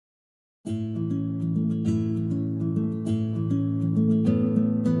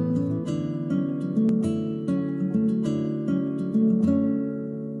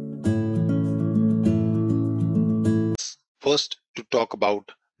talk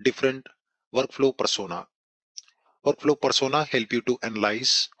about different workflow persona. Workflow persona help you to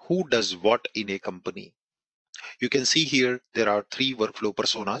analyze who does what in a company. You can see here there are three workflow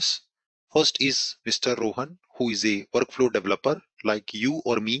personas. First is Mr. Rohan, who is a workflow developer like you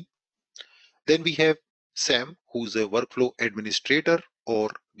or me. Then we have Sam, who is a workflow administrator or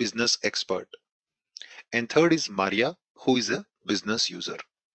business expert. And third is Maria, who is a business user.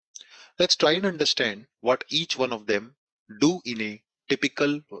 Let's try and understand what each one of them do in a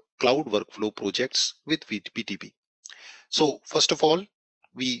typical cloud workflow projects with BTP. So first of all,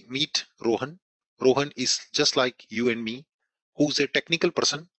 we meet Rohan. Rohan is just like you and me, who's a technical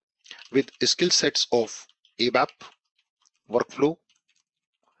person with skill sets of ABAP, workflow,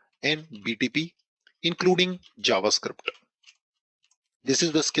 and BTP, including JavaScript. This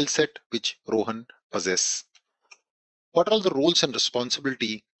is the skill set which Rohan possesses. What are the roles and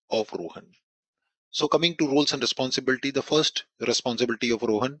responsibility of Rohan? So coming to roles and responsibility, the first responsibility of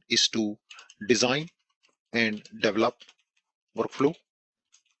Rohan is to design and develop workflow.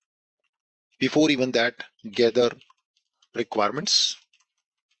 Before even that, gather requirements,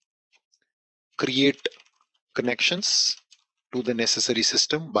 create connections to the necessary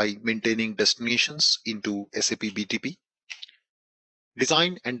system by maintaining destinations into SAP BTP,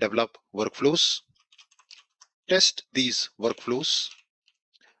 design and develop workflows, test these workflows,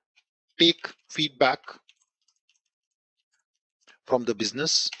 take feedback from the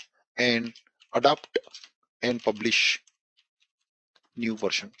business, and adapt and publish new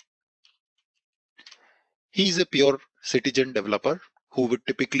version. He is a pure citizen developer who would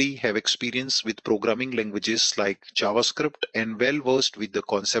typically have experience with programming languages like JavaScript and well versed with the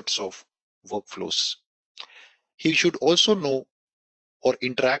concepts of workflows. He should also know or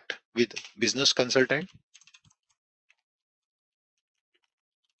interact with business consultant,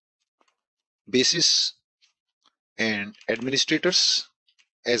 basis and administrators,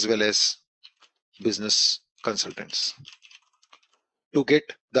 as well as business consultants to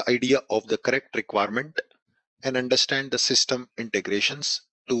get the idea of the correct requirement and understand the system integrations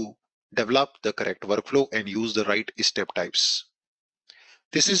to develop the correct workflow and use the right step types.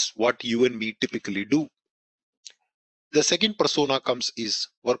 This is what you and me typically do. The second persona comes is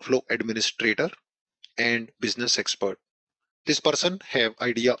workflow administrator and business expert. This person have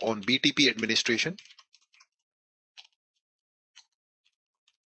idea on BTP administration.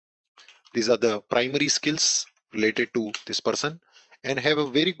 These are the primary skills related to this person and have a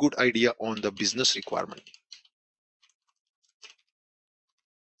very good idea on the business requirement.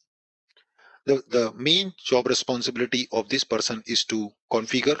 The main job responsibility of this person is to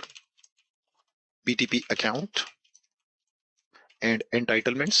configure BTP account and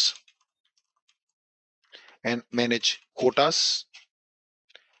entitlements and manage quotas,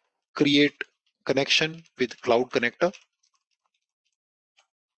 create connection with cloud connector.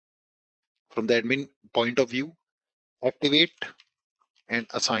 From the admin point of view, activate and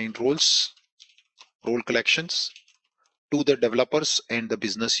assign roles, role collections to the developers and the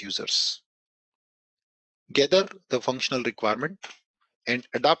business users. Gather the functional requirement and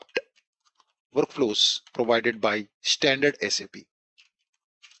adapt workflows provided by standard SAP.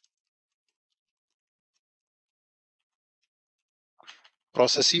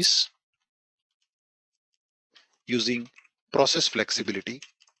 Processes using process flexibility,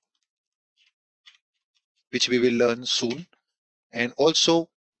 which we will learn soon, and also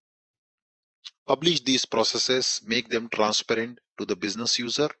publish these processes, make them transparent to the business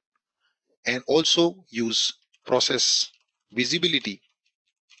user, and also use process visibility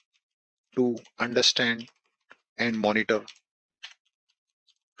to understand and monitor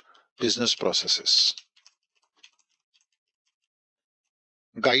business processes.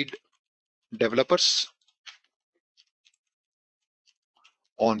 Guide developers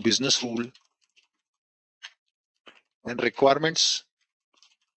on business rule and requirements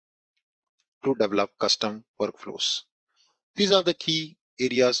to develop custom workflows. These are the key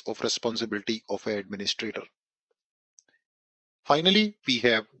areas of responsibility of an administrator. Finally, we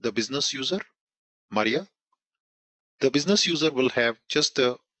have the business user, Maria. The business user will have just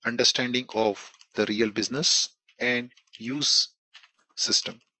the understanding of the real business and use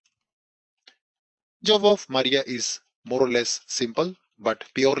system. Job of Maria is more or less simple but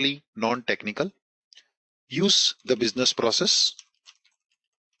purely non-technical. Use the business process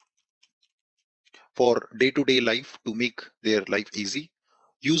for day-to-day life to make their life easy.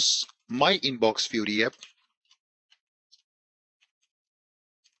 Use My Inbox Fiori app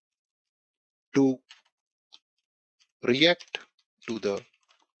to react to the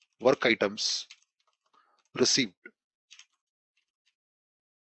work items received.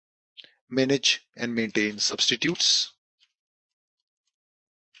 Manage and maintain substitutes.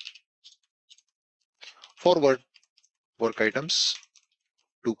 forward work items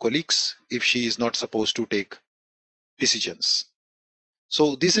to colleagues if she is not supposed to take decisions.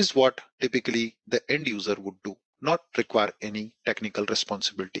 So this is what typically the end user would do, not require any technical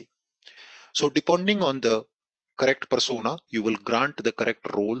responsibility. So depending on the correct persona, you will grant the correct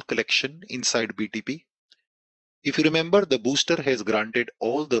role collection inside BTP. If you remember, the booster has granted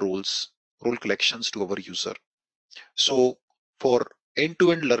all the role collections to our user. So for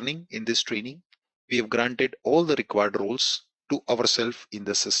end-to-end learning in this training, we have granted all the required roles to ourselves in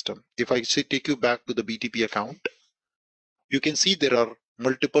the system. If I say take you back to the BTP account, you can see there are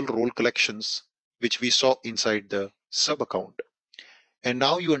multiple role collections which we saw inside the sub account. And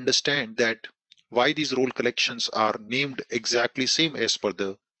now you understand that why these role collections are named exactly same as per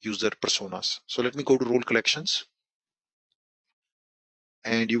the user personas. So let me go to role collections.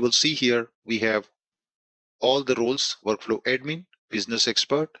 And you will see here we have all the roles: workflow admin, business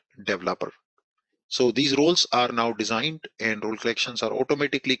expert, developer. So these roles are now designed and role collections are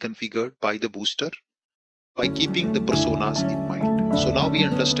automatically configured by the booster by keeping the personas in mind. So now we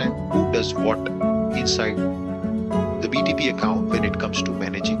understand who does what inside the BTP account when it comes to management.